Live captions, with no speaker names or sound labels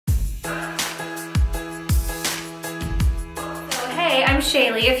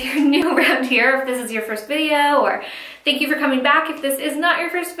Shaylee. If you're new around here, if this is your first video, or thank you for coming back if this is not your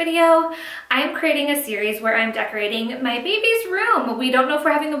first video, I am creating a series where I'm decorating my baby's room. We don't know if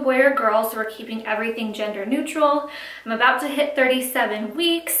we're having a boy or girl, so we're keeping everything gender neutral. I'm about to hit 37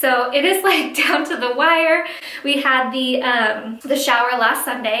 weeks, so it is like down to the wire. We had the shower last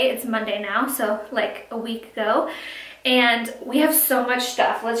Sunday. It's Monday now, so like a week ago. And we have so much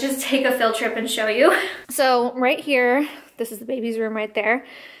stuff. Let's just take a field trip and show you. So right here, this is the baby's room right there.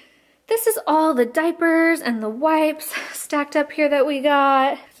 This is all the diapers and the wipes stacked up here that we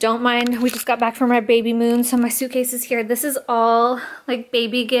got. Don't mind, we just got back from our baby moon, so my suitcase is here. This is all like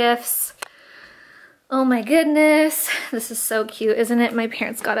baby gifts. Oh my goodness, this is so cute, isn't it? My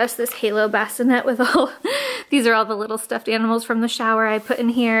parents got us this halo bassinet with all, these are all the little stuffed animals from the shower I put in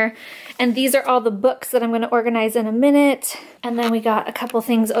here. And these are all the books that I'm gonna organize in a minute. And then we got a couple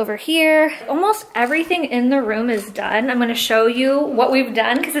things over here. Almost everything in the room is done. I'm gonna show you what we've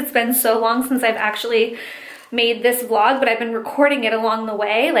done because it's been so long since I've actually made this vlog, but I've been recording it along the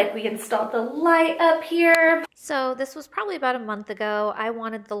way. Like we installed the light up here. So this was probably about a month ago. I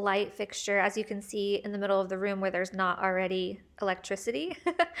wanted the light fixture, as you can see, in the middle of the room where there's not already electricity.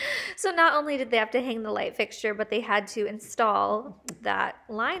 So not only did they have to hang the light fixture, but they had to install that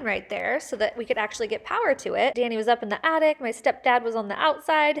line right there so that we could actually get power to it. Danny was up in the attic. My stepdad was on the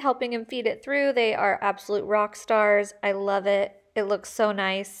outside helping him feed it through. They are absolute rock stars. I love it. It looks so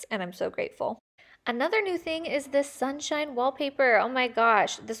nice and I'm so grateful. Another new thing is this sunshine wallpaper. Oh my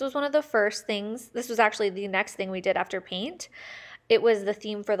gosh, this was one of the first things. This was actually the next thing we did after paint. It was the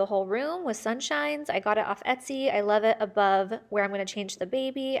theme for the whole room with sunshines. I got it off Etsy. I love it above where I'm going to change the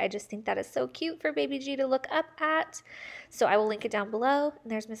baby. I just think that is so cute for baby G to look up at. So I will link it down below.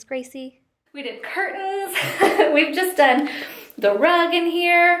 And there's Miss Gracie. We did curtains. We've just done the rug in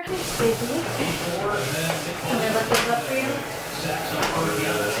here. Can I look this up for you?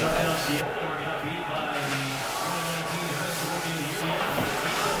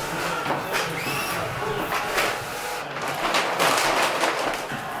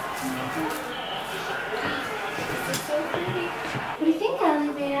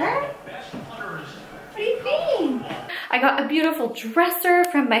 I got a beautiful dresser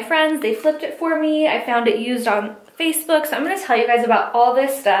from my friends. They flipped it for me. I found it used on Facebook. So I'm gonna tell you guys about all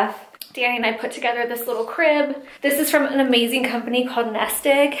this stuff. Danny and I put together this little crib. This is from an amazing company called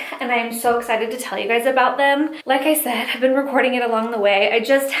Nestig, and I am so excited to tell you guys about them. Like I said, I've been recording it along the way. I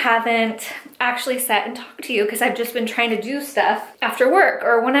just haven't actually sat and talked to you because I've just been trying to do stuff after work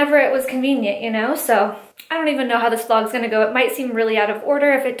or whenever it was convenient, you know? So I don't even know how this vlog's gonna go. It might seem really out of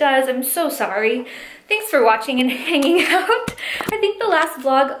order. If it does, I'm so sorry. Thanks for watching and hanging out. I think the last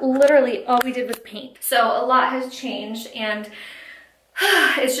vlog, literally all we did was paint. So a lot has changed and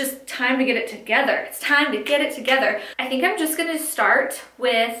it's just time to get it together. It's time to get it together. I think I'm just gonna start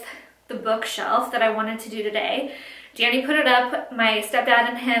with the bookshelf that I wanted to do today. Danny put it up, my stepdad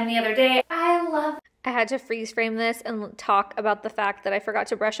and him the other day. I had to freeze frame this and talk about the fact that I forgot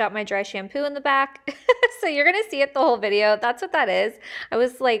to brush out my dry shampoo in the back. So you're gonna see it the whole video. That's what that is. I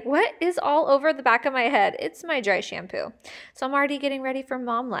was like, what is all over the back of my head? It's my dry shampoo. So I'm already getting ready for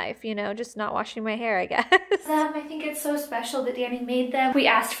mom life, you know, just not washing my hair, I guess. I think it's so special that Danny made them. We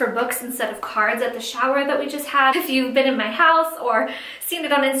asked for books instead of cards at the shower that we just had. If you've been in my house or seen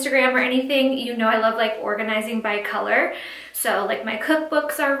it on Instagram or anything, you know I love like organizing by color. So like my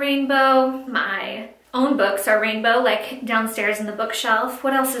cookbooks are rainbow, my own books are rainbow, like downstairs in the bookshelf.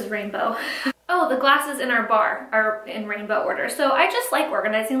 What else is rainbow? Oh, the glasses in our bar are in rainbow order. So I just like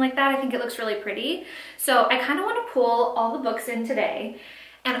organizing like that. I think it looks really pretty. So I kind of want to pull all the books in today.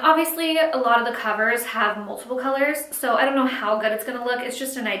 And obviously a lot of the covers have multiple colors. So I don't know how good it's gonna look. It's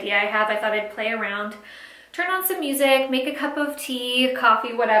just an idea I have. I thought I'd play around, turn on some music, make a cup of tea,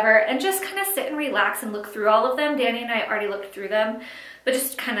 coffee, whatever, and just kind of sit and relax and look through all of them. Danny and I already looked through them, but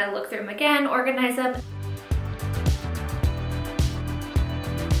just kind of look through them again, organize them.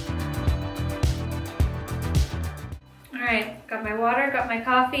 All right, got my water, got my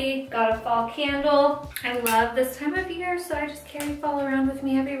coffee, got a fall candle. I love this time of year, so I just carry fall around with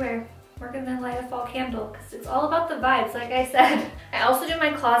me everywhere. We're gonna light a fall candle because it's all about the vibes, like I said. I also do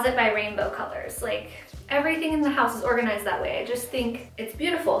my closet by rainbow colors. Like everything in the house is organized that way. I just think it's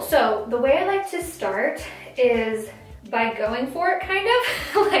beautiful. So the way I like to start is by going for it, kind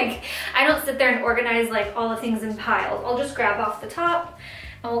of. Like I don't sit there and organize like all the things in piles. I'll just grab off the top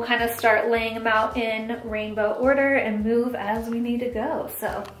and we'll kind of start laying them out in rainbow order and move as we need to go.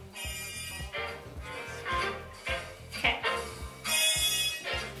 So, okay.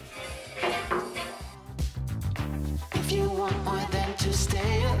 If you want more than to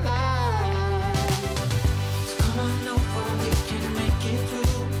stay alive, come on over, we can make it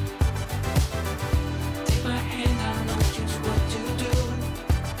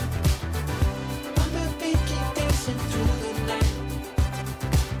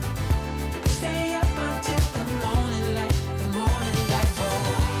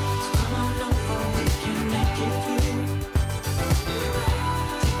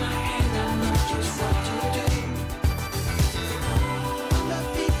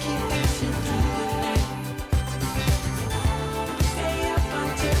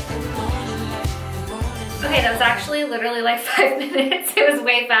was actually literally like 5 minutes. It was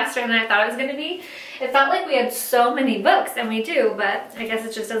way faster than I thought it was gonna be. It felt like we had so many books, and we do, but I guess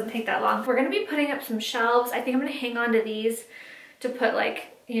it just doesn't take that long. We're gonna be putting up some shelves. I think I'm gonna hang on to these to put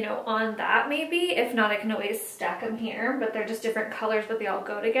like, you know, on that maybe. If not, I can always stack them here, but they're just different colors, but they all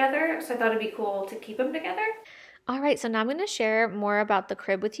go together. So I thought it'd be cool to keep them together. All right, so now I'm going to share more about the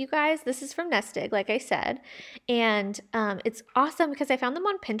crib with you guys. This is from Nestig, like I said, and it's awesome because I found them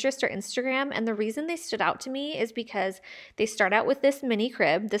on Pinterest or Instagram, and the reason they stood out to me is because they start out with this mini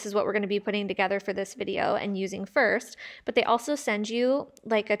crib. This is what we're going to be putting together for this video and using first, but they also send you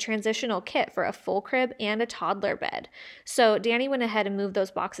like a transitional kit for a full crib and a toddler bed. So Danny went ahead and moved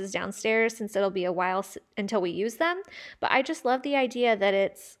those boxes downstairs since it'll be a while until we use them, but I just love the idea that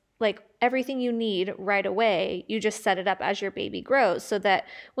it's like everything you need right away, you just set it up as your baby grows so that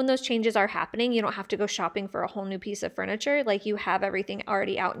when those changes are happening, you don't have to go shopping for a whole new piece of furniture. Like you have everything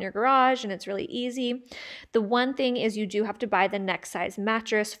already out in your garage and it's really easy. The one thing is you do have to buy the next size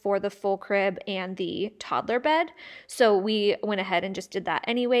mattress for the full crib and the toddler bed. So we went ahead and just did that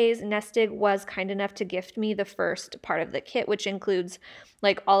anyways. Nestig was kind enough to gift me the first part of the kit, which includes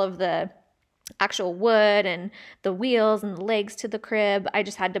like all of the actual wood and the wheels and the legs to the crib. I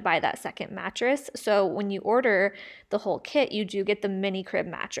just had to buy that second mattress. So when you order the whole kit, you do get the mini crib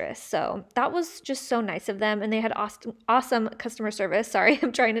mattress. So that was just so nice of them. And they had awesome customer service. Sorry,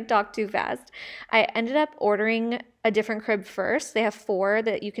 I'm trying to talk too fast. I ended up ordering a different crib first. They have 4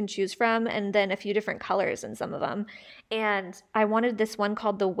 that you can choose from, and then a few different colors in some of them. And I wanted this one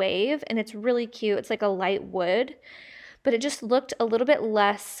called the Wave, and it's really cute. It's like a light wood, but it just looked a little bit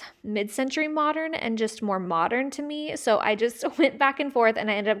less mid-century modern and just more modern to me. So I just went back and forth, and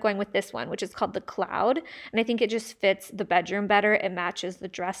I ended up going with this one, which is called the Cloud. And I think it just fits the bedroom better. It matches the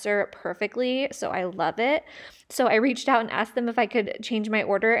dresser perfectly, so I love it. So I reached out and asked them if I could change my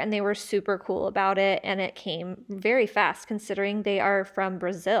order, and they were super cool about it, and it came very fast considering they are from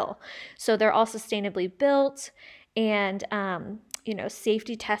Brazil. So they're all sustainably built and you know,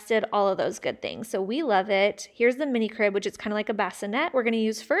 safety tested, all of those good things. So we love it. Here's the mini crib, which is kind of like a bassinet we're going to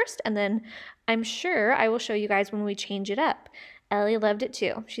use first, and then I'm sure I will show you guys when we change it up. Ellie loved it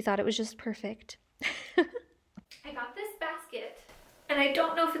too. She thought it was just perfect. I got this basket, and I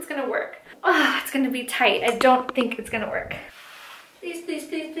don't know if it's going to work. Oh, it's going to be tight. I don't think it's going to work. Please, please,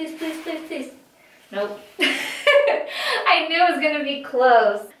 please, please, please, please, please. Nope. I knew it was gonna be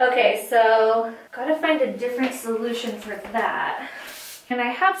close. Okay, so gotta find a different solution for that. And I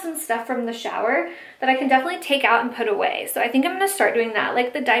have some stuff from the shower that I can definitely take out and put away. So I think I'm gonna start doing that.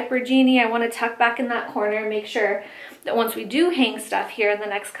 Like the diaper genie, I wanna tuck back in that corner, make sure that once we do hang stuff here in the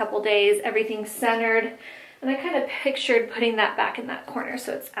next couple days, everything's centered. And I kind of pictured putting that back in that corner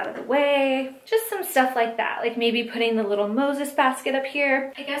so it's out of the way. Just some stuff like that, like maybe putting the little Moses basket up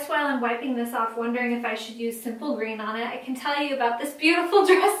here. I guess while I'm wiping this off, wondering if I should use simple green on it, I can tell you about this beautiful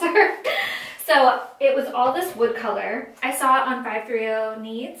dresser. So it was all this wood color. I saw it on 530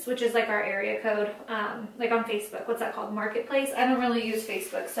 Needs, which is like our area code, like on Facebook. What's that called? Marketplace. I don't really use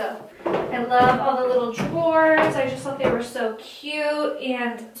Facebook, so I love all the little drawers. I just thought they were so cute.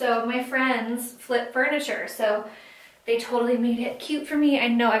 And so my friends flip furniture, so they totally made it cute for me. I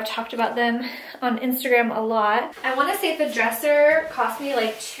know I've talked about them on Instagram a lot. I want to say the dresser cost me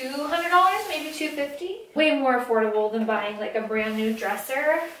like $200, maybe $250. Way more affordable than buying like a brand new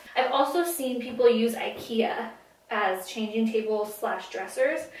dresser. I've also seen people use IKEA as changing tables slash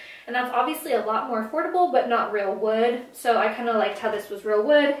dressers, and that's obviously a lot more affordable, but not real wood. So I kind of liked how this was real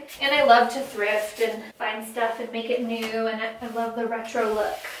wood. And I love to thrift and find stuff and make it new, and I love the retro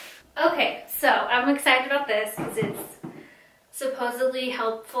look. Okay, so I'm excited about this because it's supposedly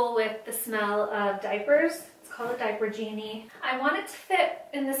helpful with the smell of diapers. It's called a diaper genie. I want it to fit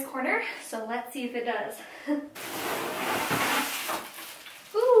in this corner, so let's see if it does.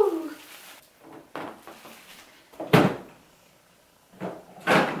 Ooh.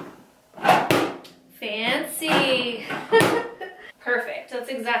 Fancy. Perfect. That's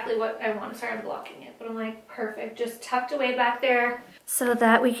exactly what I want. Sorry, I'm blocking it, but I'm like, perfect. Just tucked away back there so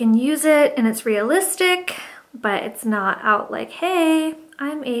that we can use it and it's realistic, but it's not out like, hey,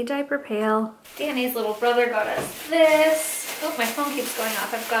 I'm a diaper pail. Danny's little brother got us this. Oh, my phone keeps going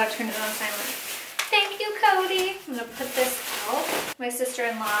off. I've got to turn it on silent. Thank you, Cody. I'm gonna put this out. My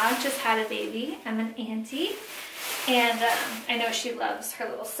sister-in-law just had a baby. I'm an auntie. And I know she loves her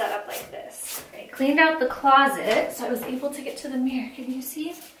little setup like this. I cleaned out the closet, so I was able to get to the mirror. Can you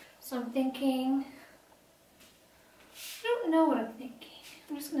see? So I'm thinking, I don't know what I'm thinking.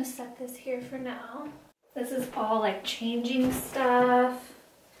 I'm just gonna set this here for now. This is all like changing stuff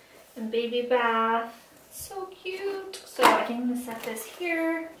and baby bath. So cute. So I think I'm gonna set this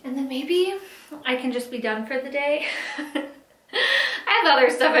here and then maybe I can just be done for the day. I have other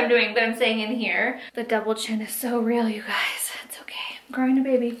stuff I'm doing, but I'm saying in here. The double chin is so real, you guys. It's okay. I'm growing a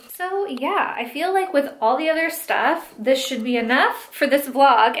baby. So yeah, I feel like with all the other stuff, this should be enough for this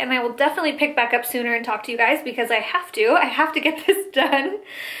vlog, and I will definitely pick back up sooner and talk to you guys because I have to get this done.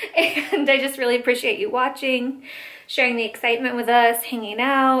 And I just really appreciate you watching, sharing the excitement with us, hanging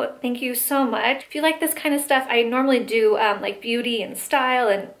out. Thank you so much. If you like this kind of stuff, I normally do like beauty and style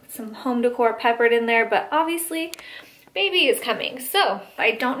and some home decor peppered in there, but obviously baby is coming, so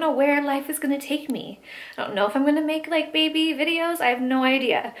I don't know where life is gonna take me. I don't know if I'm gonna make like baby videos. I have no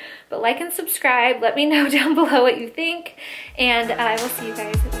idea, but like and subscribe. Let me know down below what you think, and I will see you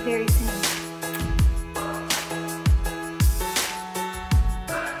guys very soon.